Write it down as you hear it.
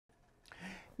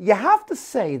You have to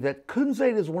say that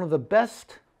kunzite is one of the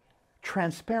best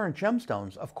transparent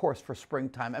gemstones, of course, for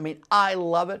springtime. I mean, I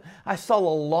love it. I sell a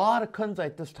lot of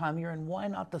kunzite this time of year, and why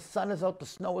not? The sun is out, the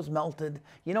snow is melted.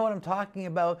 You know what I'm talking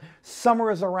about? Summer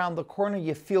is around the corner.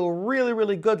 You feel really,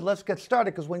 really good. Let's get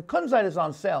started, because when kunzite is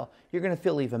on sale, you're going to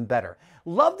feel even better.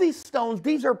 Love these stones.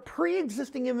 These are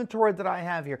pre-existing inventory that I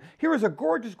have here. Here is a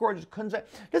gorgeous, gorgeous kunzite.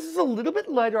 This is a little bit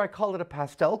lighter. I call it a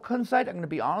pastel kunzite. I'm going to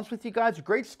be honest with you guys. A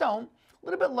great stone. A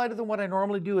little bit lighter than what I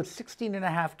normally do. It's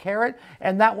 16.5 carat,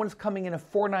 and that one's coming in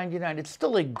at $4.99. It's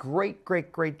still a great,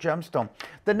 great, great gemstone.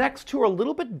 The next two are a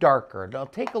little bit darker. Now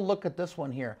take a look at this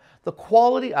one here. The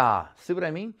quality, see what I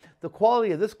mean? The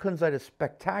quality of this kunzite is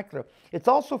spectacular. It's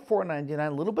also $4.99, a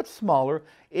little bit smaller.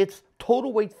 It's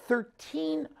total weight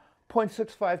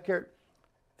 13.65 carat.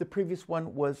 The previous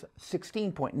one was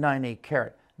 16.98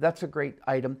 carat. That's a great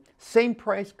item. Same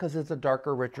price because it's a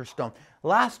darker, richer stone.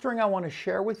 Last ring I want to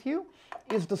share with you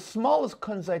is the smallest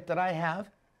kunzite that I have.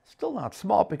 Still not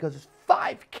small because it's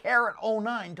 5 carat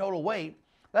 09 total weight.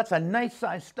 That's a nice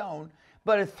size stone.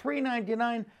 But at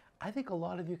 $3.99, I think a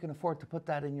lot of you can afford to put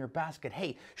that in your basket.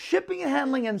 Hey, shipping and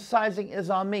handling and sizing is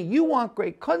on me. You want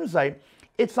great kunzite?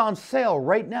 It's on sale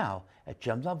right now at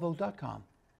gemsonvogue.com.